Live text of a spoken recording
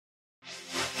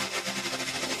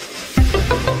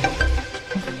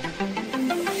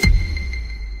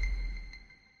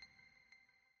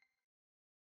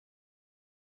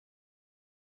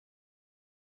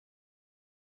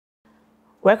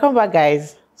Welcome back,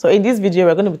 guys. So in this video,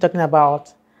 we're going to be talking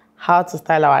about how to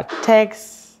style our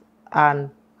text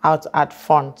and how to add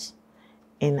fonts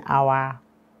in our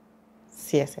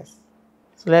CSS.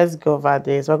 So let's go over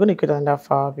this. We're going to create another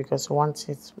file because we want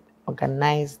it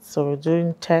organized. So we're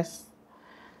doing test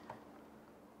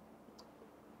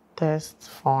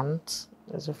font.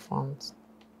 There's a font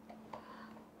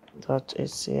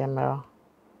 .html.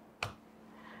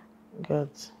 Good.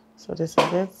 So this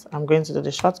is it. I'm going to do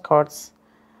the shortcuts,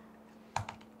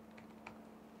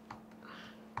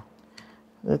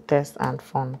 the text and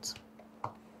font.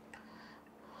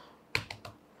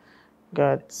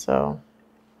 Good. So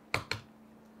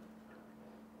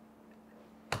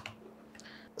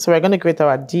we're going to create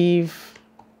our div,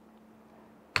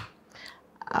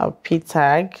 our p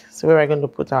tag. So where we're going to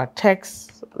put our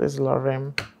text. So this is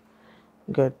lorem.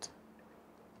 Good.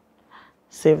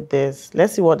 Save this.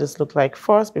 Let's see what this looks like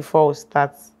first before we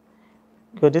start.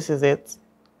 Good. This is it.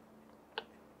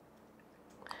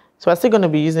 So we're still going to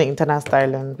be using internal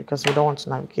styling because we don't want to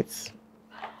navigate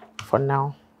for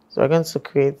now. So we're going to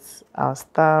create our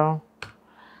style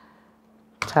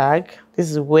tag.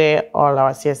 This is where all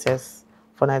our CSS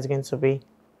for now is going to be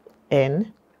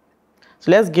in.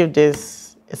 So let's give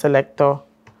this a selector.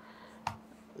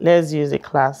 Let's use a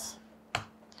class.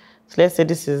 So let's say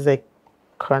this is a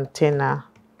container.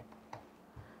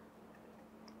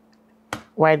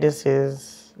 Why this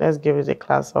is, let's give it a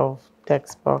class of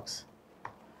text box.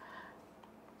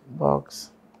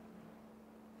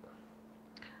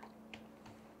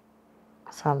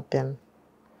 Something.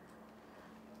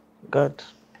 Good.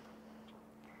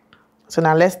 So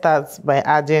now let's start by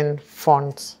adding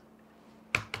fonts.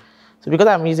 So because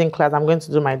I'm using class, I'm going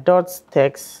to do my dots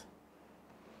text.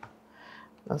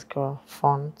 Let's go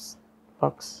fonts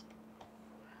box.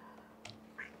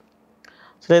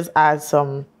 So let's add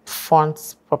some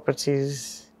font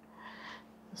properties.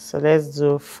 So let's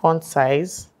do font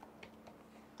size.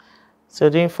 So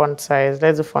doing font size,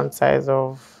 let's do font size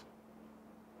of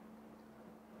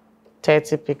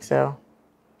 30 pixels.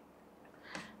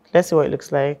 Let's see what it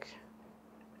looks like.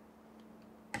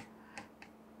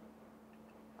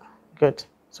 Good.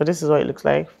 So this is what it looks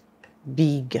like.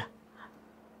 Big.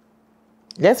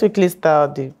 Let's quickly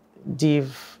style the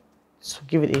div to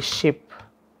give it a shape.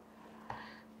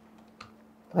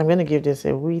 I'm going to give this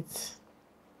a width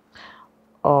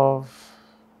of,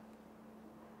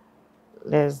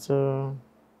 let's do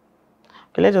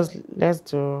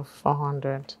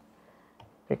 400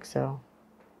 pixel.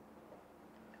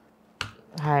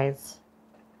 Height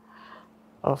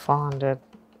of 400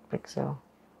 pixel.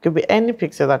 Could be any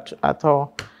pixel at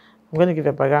all. I'm going to give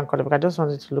a background color because I just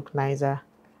want it to look nicer.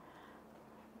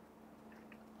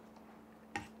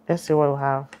 Let's see what we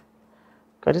have.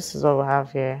 Because this is what we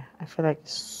have here. I feel like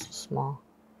it's small.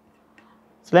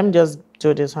 So let me just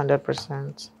do this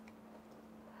 100%.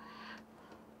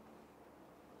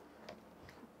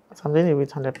 So I'm doing it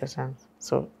with 100%.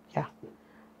 So yeah,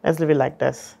 let's leave it like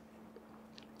this.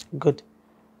 Good.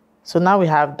 So now we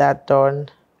have that done.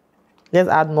 Let's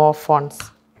add more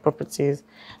fonts properties.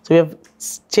 So we have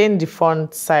changed the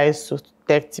font size to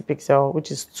 30 pixels, which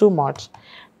is too much.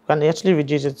 We can actually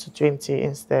reduce it to 20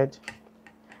 instead.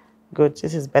 Good.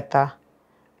 This is better.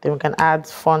 Then we can add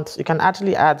fonts. You can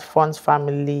actually add font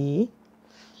family.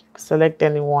 Select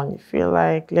anyone you feel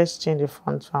like. Let's change the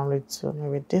font family to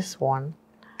maybe this one.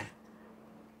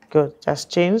 Good.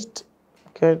 Just changed.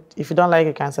 Good. If you don't like it,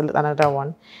 you can select another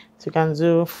one. So you can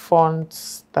do font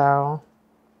style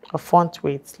or font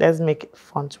weight. Let's make it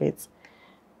font weight.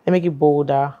 Let's make it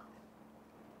bolder.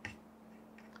 You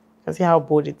can see how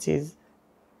bold it is.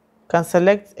 You can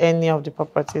select any of the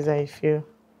properties that you feel.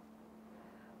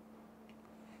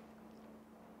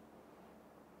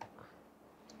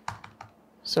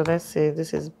 So let's say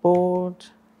this is bold,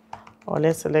 or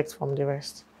let's select from the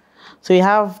rest. So you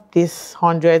have this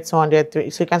 100, 200, 3.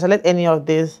 So you can select any of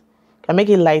these. You can make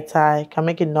it lighter, you can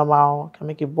make it normal, you can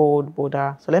make it bold,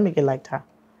 bolder. So let's make it lighter.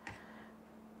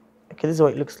 Okay, this is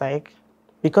what it looks like.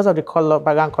 Because of the color,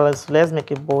 background colors, so let's make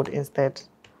it bold instead.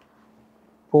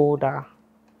 Bolder.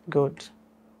 Good.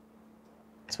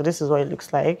 So this is what it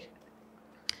looks like.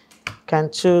 You can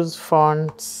choose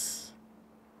fonts.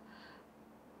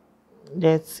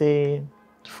 Let's say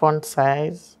font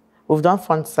size. We've done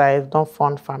font size, done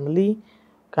font family. You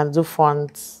can do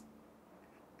font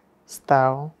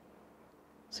style.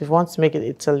 So if you want to make it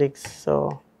italics,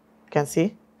 so you can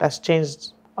see that's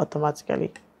changed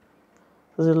automatically.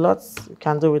 There's a lot you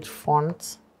can do with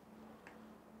font.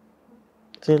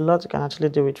 There's a lot you can actually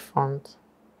do with font.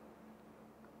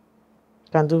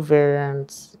 You can do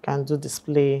variants, you can do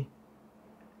display,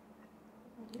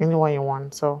 any one you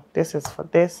want. So this is for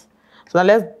this. So now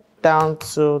let's down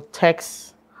to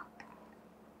text.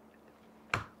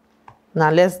 Now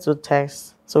let's do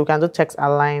text. So we can do text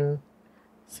align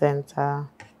center.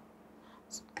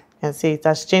 You can see it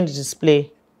has changed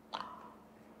display.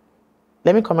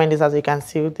 Let me comment this as you can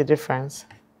see the difference.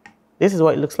 This is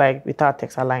what it looks like without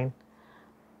text align.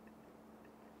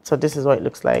 So this is what it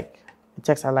looks like with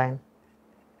text align.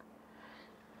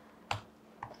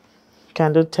 You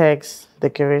can do text,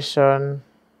 decoration,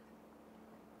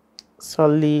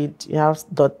 solid, you have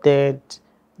dotted,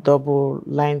 double,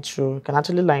 line through. You can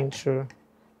actually line through.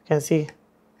 You can see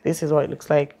this is what it looks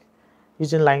like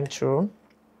using line through. You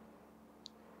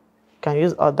can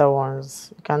use other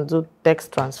ones. You can do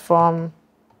text transform.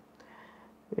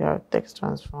 We have text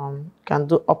transform. You can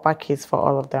do uppercase for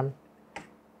all of them.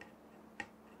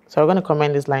 So we're going to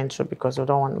comment this line through because we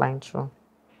don't want line through.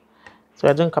 So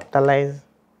we're doing capitalize.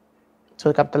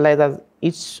 So capitalize as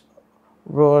each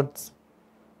word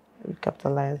we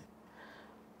capitalize.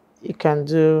 You can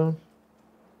do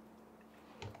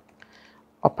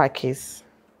uppercase.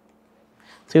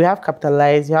 So you have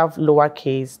capitalize, you have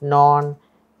lowercase, none.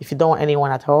 If you don't want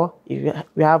anyone at all,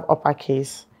 we have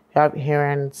uppercase, you have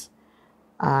inherent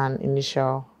and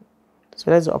initial.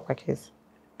 So let's do uppercase.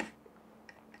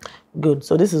 Good.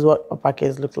 So this is what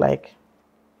uppercase looks like.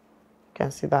 You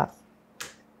can see that.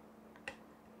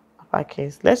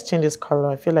 Uppercase. Let's change this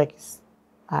color. I feel like it's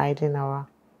hiding our.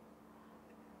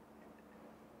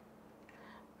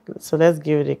 So let's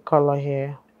give the color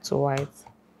here to white.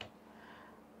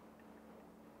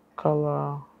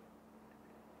 Color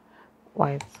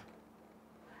white.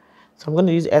 So I'm going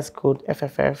to use S code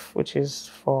FFF, which is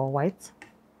for white.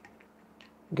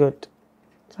 Good.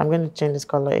 So I'm going to change this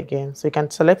color again. So you can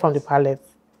select from the palette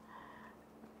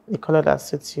the color that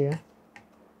suits you.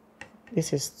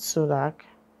 This is too dark.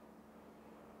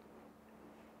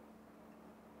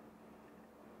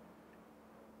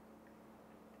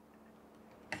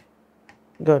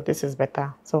 Good, this is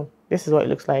better. So this is what it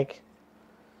looks like.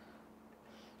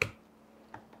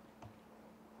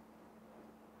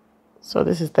 So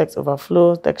this is text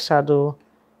overflow, text shadow,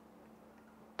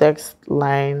 text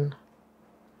line.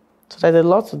 So there's a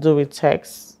lot to do with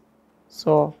text.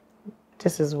 So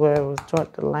this is where we'll draw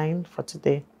the line for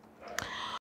today.